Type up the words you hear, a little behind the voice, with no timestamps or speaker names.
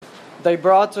They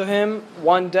brought to him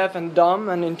one deaf and dumb,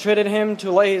 and entreated him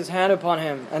to lay his hand upon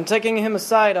him. And taking him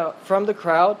aside from the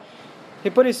crowd, he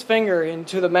put his finger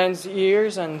into the man's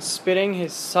ears, and spitting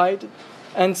his sight,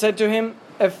 and said to him,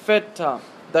 Ephphatha,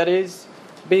 that is,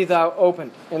 be thou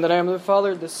opened. In the name of the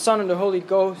Father, the Son, and the Holy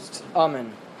Ghost.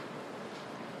 Amen.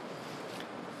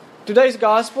 Today's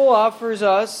Gospel offers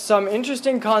us some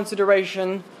interesting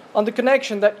consideration on the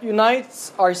connection that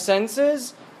unites our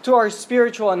senses to our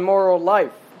spiritual and moral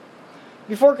life.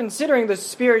 Before considering the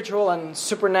spiritual and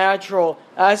supernatural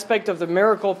aspect of the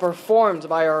miracle performed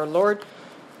by our Lord,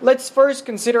 let's first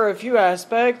consider a few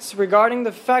aspects regarding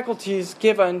the faculties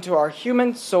given to our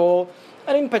human soul,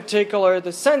 and in particular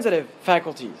the sensitive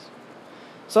faculties.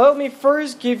 So let me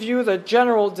first give you the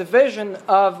general division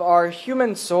of our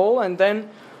human soul, and then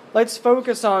let's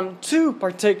focus on two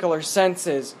particular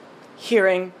senses,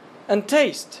 hearing and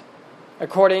taste,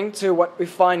 according to what we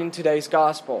find in today's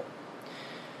Gospel.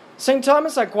 St.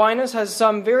 Thomas Aquinas has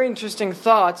some very interesting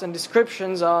thoughts and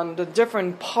descriptions on the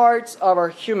different parts of our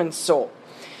human soul.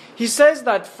 He says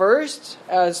that first,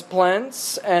 as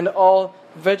plants and all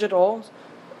vegetables,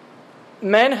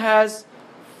 man has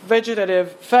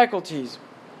vegetative faculties,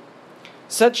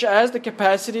 such as the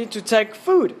capacity to take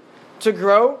food, to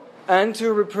grow, and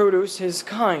to reproduce his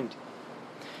kind.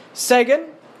 Second,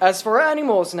 as for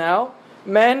animals now,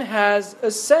 man has a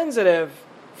sensitive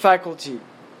faculty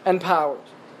and powers,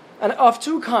 and of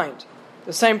two kinds,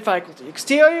 the same faculty,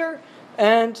 exterior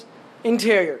and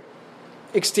interior.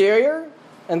 Exterior,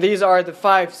 and these are the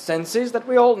five senses that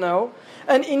we all know,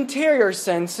 and interior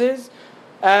senses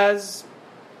as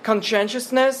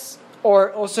conscientiousness,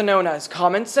 or also known as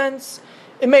common sense,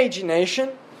 imagination,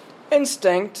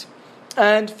 instinct,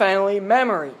 and finally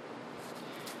memory.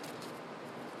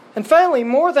 And finally,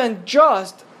 more than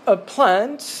just a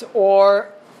plant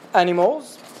or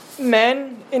animals,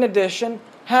 man, in addition,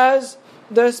 has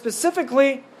the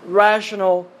specifically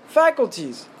rational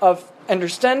faculties of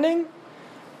understanding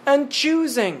and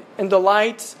choosing in the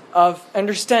light of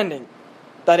understanding.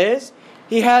 That is,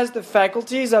 he has the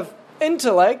faculties of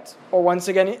intellect, or once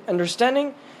again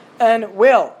understanding, and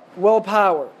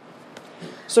willpower.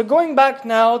 So going back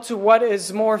now to what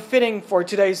is more fitting for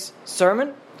today's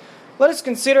sermon, let us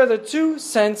consider the two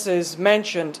senses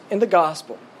mentioned in the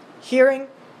Gospel, hearing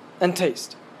and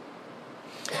taste.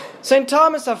 St.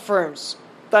 Thomas affirms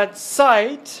that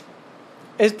sight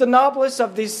is the noblest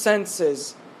of these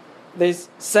senses, these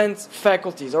sense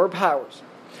faculties or powers.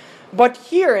 But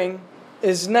hearing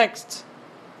is next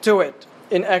to it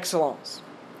in excellence.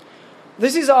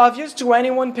 This is obvious to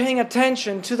anyone paying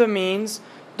attention to the means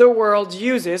the world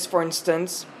uses, for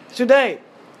instance, today,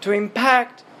 to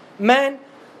impact man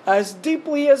as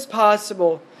deeply as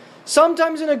possible,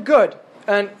 sometimes in a good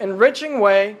and enriching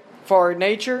way for our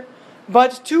nature,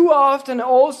 but too often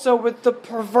also with the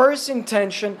perverse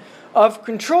intention of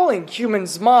controlling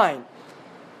humans' mind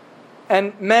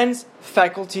and man's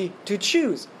faculty to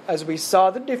choose, as we saw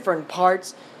the different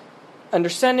parts,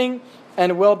 understanding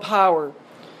and willpower,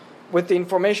 with the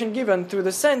information given through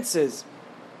the senses.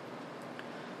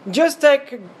 Just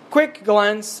take a quick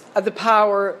glance at the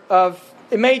power of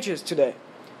images today,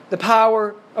 the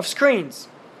power of screens,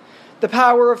 the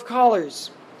power of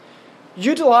colors,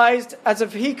 utilized as a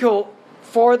vehicle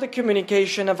for the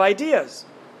communication of ideas.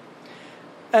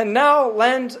 And now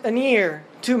lend an ear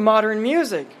to modern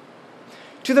music,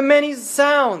 to the many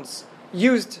sounds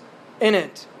used in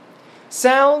it.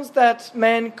 Sounds that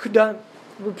man could not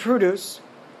reproduce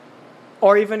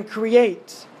or even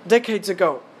create decades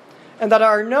ago, and that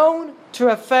are known to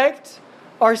affect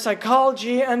our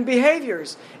psychology and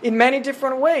behaviors in many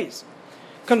different ways,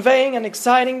 conveying an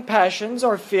exciting passions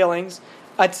or feelings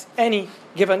at any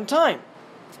given time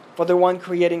for the one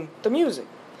creating the music.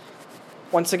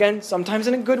 Once again, sometimes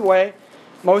in a good way,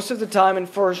 most of the time,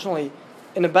 unfortunately,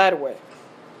 in a bad way.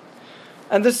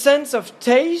 And the sense of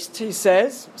taste, he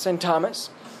says, St. Thomas,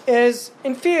 is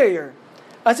inferior,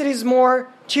 as it is more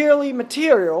purely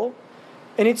material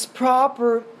in its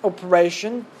proper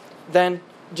operation than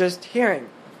just hearing.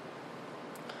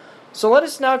 So let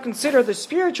us now consider the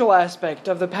spiritual aspect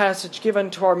of the passage given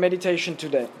to our meditation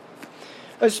today.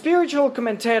 A spiritual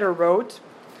commentator wrote,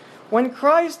 "When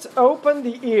Christ opened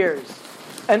the ears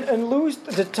and unloosed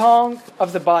the tongue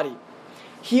of the body,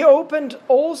 he opened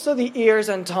also the ears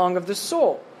and tongue of the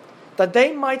soul, that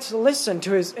they might listen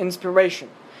to his inspiration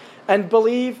and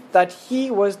believe that he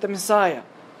was the Messiah,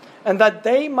 and that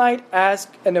they might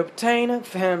ask and obtain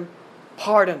of him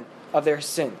pardon of their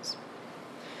sins."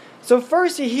 So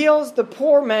first he heals the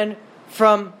poor man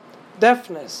from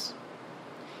deafness.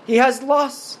 He has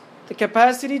lost the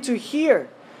capacity to hear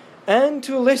and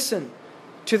to listen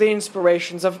to the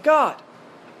inspirations of God.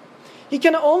 He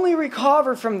can only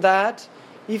recover from that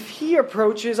if he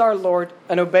approaches our Lord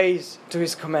and obeys to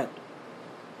his command.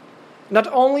 Not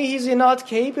only is he not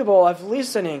capable of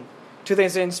listening to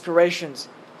these inspirations,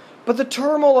 but the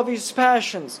turmoil of his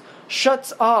passions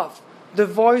shuts off the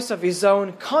voice of his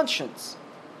own conscience.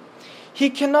 He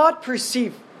cannot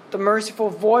perceive the merciful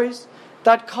voice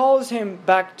that calls him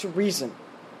back to reason.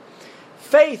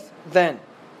 Faith, then,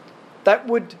 that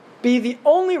would be the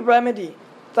only remedy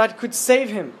that could save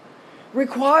him,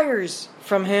 requires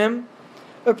from him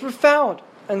a profound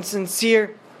and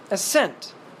sincere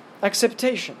assent,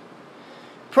 acceptation.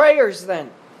 Prayers,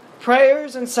 then,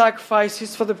 prayers and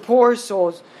sacrifices for the poor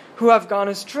souls who have gone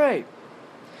astray.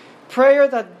 Prayer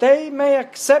that they may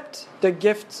accept the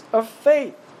gifts of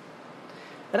faith.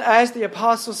 And as the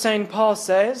Apostle St. Paul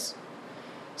says,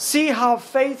 see how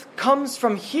faith comes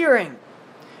from hearing,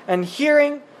 and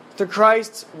hearing through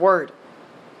Christ's word.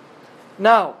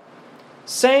 Now,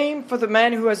 same for the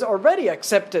man who has already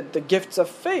accepted the gifts of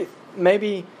faith,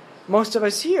 maybe most of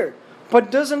us here,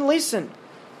 but doesn't listen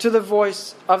to the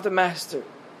voice of the Master,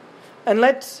 and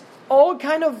let all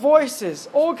kind of voices,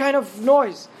 all kind of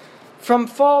noise from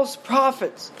false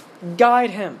prophets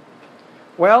guide him.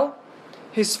 Well,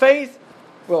 his faith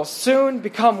will soon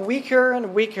become weaker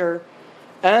and weaker,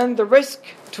 and the risk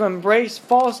to embrace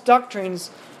false doctrines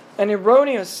and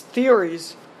erroneous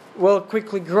theories will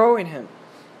quickly grow in him.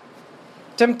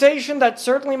 Temptation that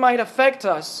certainly might affect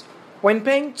us when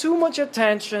paying too much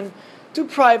attention to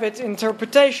private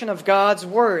interpretation of God's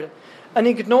Word and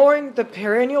ignoring the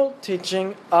perennial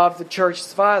teaching of the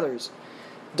Church's fathers,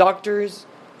 doctors,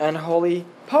 and holy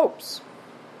popes.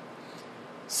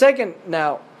 Second,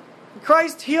 now,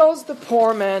 Christ heals the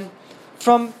poor man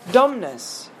from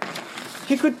dumbness.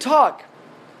 He could talk,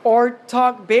 or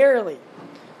talk barely.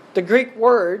 The Greek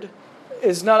word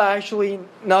is not actually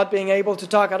not being able to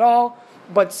talk at all,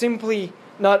 but simply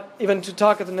not even to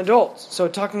talk as an adult. So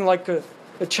talking like a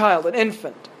child, an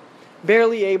infant,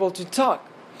 barely able to talk.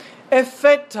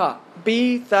 Epheta,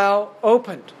 be thou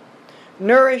opened.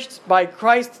 Nourished by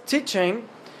Christ's teaching,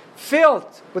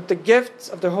 filled with the gifts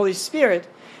of the Holy Spirit,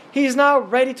 he is now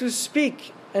ready to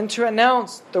speak and to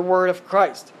announce the word of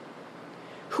Christ.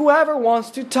 Whoever wants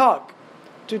to talk,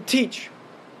 to teach,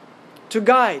 to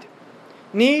guide,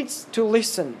 needs to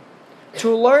listen,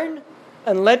 to learn,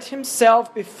 and let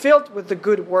himself be filled with the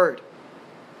good word,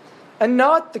 and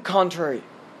not the contrary.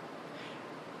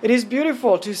 It is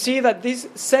beautiful to see that this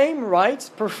same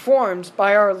rite performed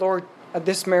by our Lord at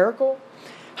this miracle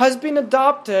has been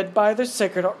adopted by the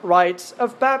sacred rites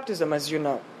of baptism, as you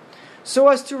know, so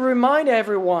as to remind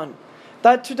everyone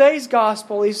that today's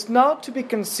gospel is not to be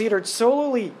considered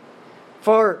solely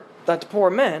for that poor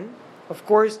man, of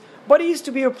course, but is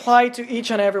to be applied to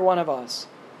each and every one of us.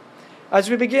 As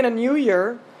we begin a new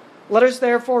year, let us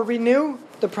therefore renew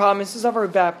the promises of our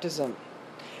baptism,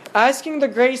 asking the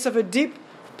grace of a deep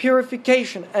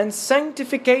purification and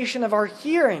sanctification of our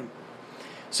hearing,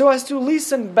 so as to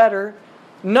listen better,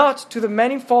 not to the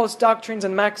many false doctrines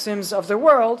and maxims of the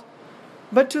world,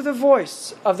 but to the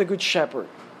voice of the Good Shepherd.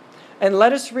 And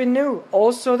let us renew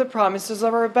also the promises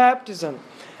of our baptism,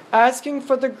 asking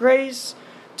for the grace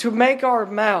to make our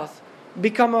mouth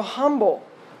become a humble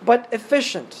but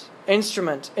efficient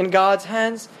instrument in God's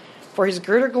hands for His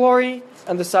greater glory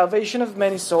and the salvation of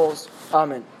many souls.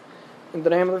 Amen. In the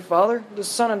name of the Father, the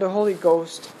Son, and the Holy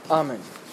Ghost. Amen.